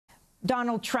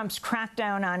Donald Trump's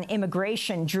crackdown on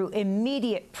immigration drew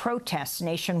immediate protests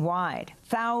nationwide.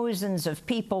 Thousands of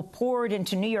people poured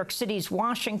into New York City's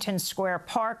Washington Square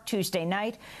Park Tuesday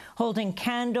night, holding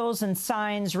candles and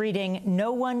signs reading,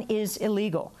 "No one is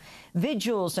illegal."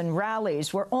 Vigils and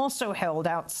rallies were also held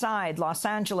outside Los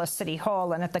Angeles City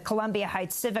Hall and at the Columbia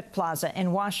Heights Civic Plaza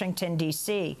in Washington,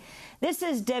 D.C. This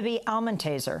is Debbie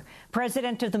Almontaser,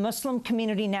 president of the Muslim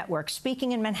Community Network,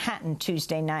 speaking in Manhattan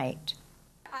Tuesday night.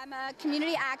 I'm a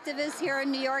community activist here in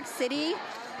New York City.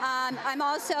 I'm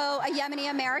also a Yemeni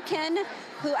American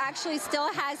who actually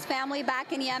still has family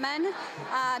back in Yemen.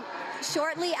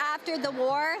 Shortly after the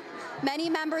war, many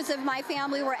members of my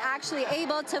family were actually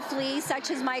able to flee,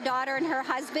 such as my daughter and her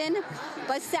husband.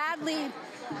 But sadly,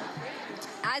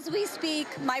 as we speak,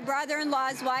 my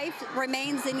brother-in-law's wife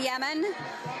remains in Yemen.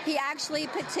 He actually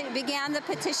began the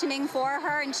petitioning for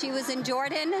her, and she was in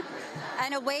Jordan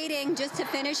and awaiting just to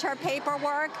finish her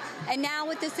paperwork. And now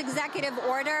with this executive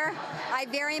order, I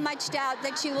very much doubt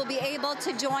that she will be able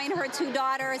to join her two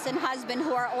daughters and husband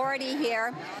who are already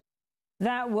here.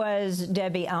 That was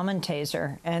Debbie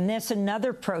Almontaser, and this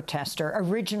another protester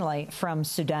originally from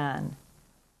Sudan.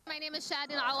 My name is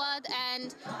Shadin Awad,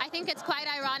 and I think it's quite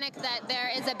ironic that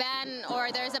there is a ban, or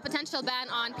there's a potential ban,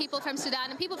 on people from Sudan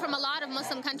and people from a lot of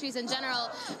Muslim countries in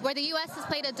general, where the U.S. has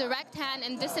played a direct hand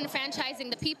in disenfranchising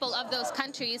the people of those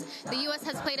countries. The U.S.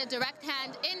 has played a direct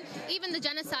hand in even the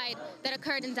genocide that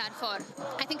occurred in Darfur.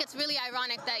 I think it's really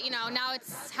ironic that, now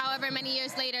it's however many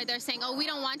years later, they're saying, oh, we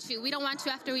don't want you. We don't want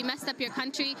you after we messed up your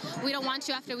country. We don't want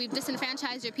you after we've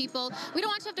disenfranchised your people. We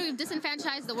don't want you after we've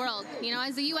disenfranchised the world.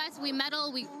 As the U.S., we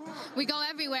meddle, we go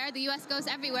everywhere, the U.S. goes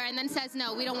everywhere, and then says,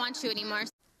 no, we don't want you anymore.